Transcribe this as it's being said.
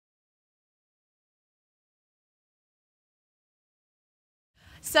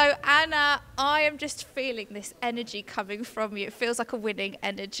So Anna, I am just feeling this energy coming from you. It feels like a winning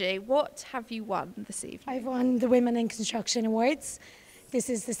energy. What have you won this evening? I've won the Women in Construction Awards. This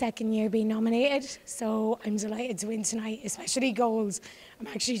is the second year being nominated, so I'm delighted to win tonight, especially gold. I'm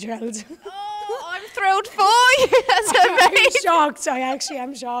actually thrilled. Oh, I'm thrilled for you. That's amazing. I'm shocked. I actually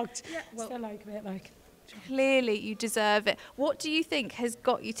am shocked. Yeah, well, Still like a bit like. clearly you deserve it. What do you think has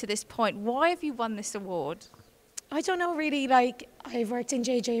got you to this point? Why have you won this award? I don't know really, like I've worked in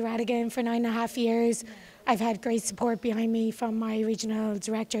JJ Radigan for 9.5 years. I've had great support behind me from my regional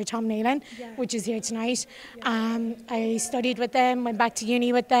director Tom Nealon, which is here tonight. I studied with them, went back to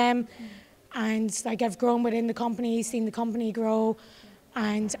uni with them, and like I've grown within the company, seen the company grow,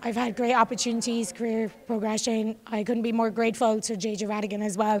 and I've had great opportunities, career progression. I couldn't be more grateful to JJ Radigan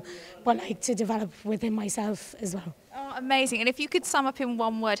as well, but like to develop within myself as well. Oh, amazing. And if you could sum up in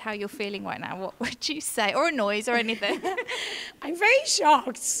one word how you're feeling right now, what would you say? Or a noise or anything? I'm very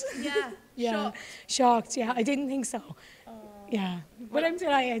shocked. Yeah. Shocked. Yeah, I didn't think so. Yeah, but I'm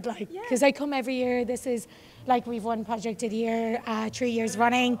delighted, like, because I come every year. This is like we've won Project of the Year 3 years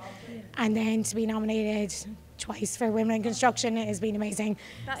running, and then to be nominated twice for Women in Construction has been amazing.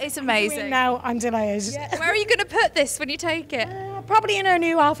 That is amazing. Now I'm delighted. Where are you going to put this when you take it? Probably in our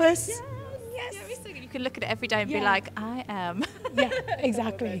new office. Yes. You can look at it every day and be like, I am. Yeah,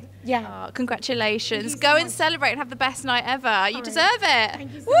 exactly. Yeah. Oh, congratulations. Go and celebrate and have the best night ever. You deserve it.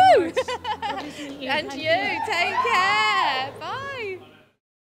 Thank you so Woo! much. Lovely to meet you. And Thank you. Take care. Bye.